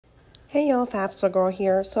Hey y'all, FAFSA girl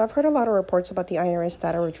here. So I've heard a lot of reports about the IRS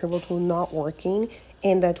data retrieval tool not working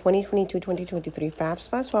in the 2022-2023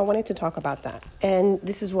 FAFSA, so I wanted to talk about that. And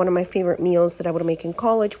this is one of my favorite meals that I would make in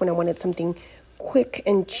college when I wanted something quick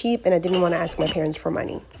and cheap and I didn't want to ask my parents for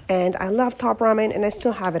money. And I love top ramen and I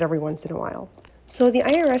still have it every once in a while. So the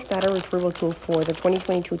IRS data retrieval tool for the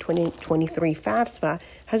 2022-2023 FAFSA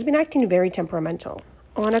has been acting very temperamental.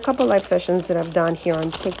 On a couple live sessions that I've done here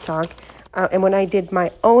on TikTok, and when I did my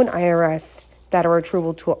own IRS data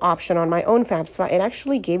retrieval tool option on my own FAFSA, it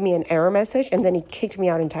actually gave me an error message and then it kicked me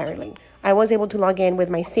out entirely. I was able to log in with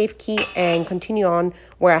my safe key and continue on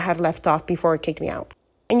where I had left off before it kicked me out.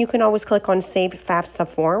 And you can always click on Save FAFSA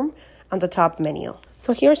Form on the top menu.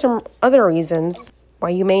 So here are some other reasons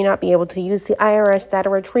why you may not be able to use the IRS data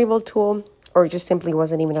retrieval tool, or it just simply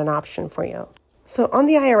wasn't even an option for you. So on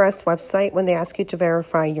the IRS website, when they ask you to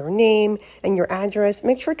verify your name and your address,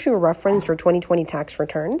 make sure to reference your 2020 tax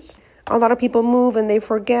returns. A lot of people move and they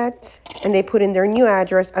forget and they put in their new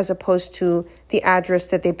address as opposed to the address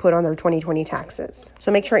that they put on their 2020 taxes.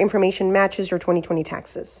 So make sure information matches your 2020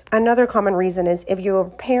 taxes. Another common reason is if your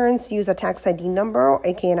parents use a tax ID number,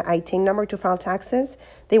 aka an ITIN number, to file taxes,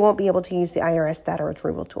 they won't be able to use the IRS data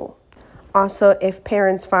retrieval tool. Also, if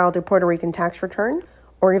parents filed a Puerto Rican tax return,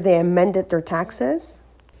 or if they amended their taxes,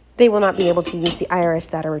 they will not be able to use the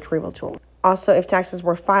IRS data retrieval tool. Also, if taxes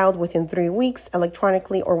were filed within 3 weeks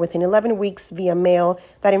electronically or within 11 weeks via mail,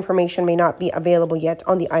 that information may not be available yet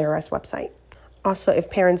on the IRS website. Also,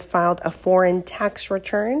 if parents filed a foreign tax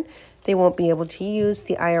return, they won't be able to use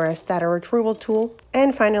the IRS data retrieval tool.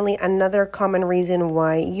 And finally, another common reason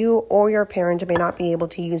why you or your parent may not be able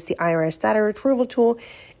to use the IRS data retrieval tool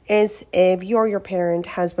is if you or your parent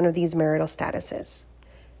has one of these marital statuses.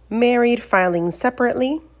 Married filing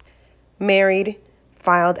separately, married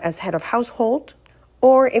filed as head of household,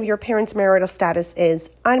 or if your parents' marital status is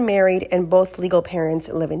unmarried and both legal parents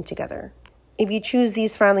living together. If you choose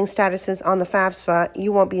these filing statuses on the FAFSA,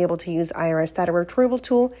 you won't be able to use IRS data retrieval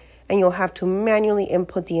tool and you'll have to manually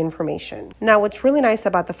input the information. Now, what's really nice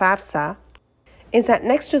about the FAFSA is that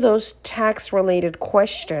next to those tax-related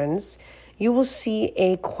questions, you will see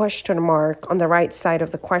a question mark on the right side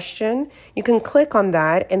of the question. You can click on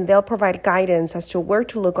that and they'll provide guidance as to where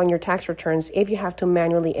to look on your tax returns if you have to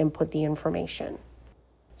manually input the information.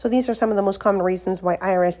 So these are some of the most common reasons why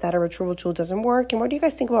IRS data retrieval tool doesn't work. And what do you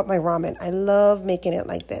guys think about my ramen? I love making it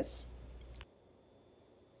like this.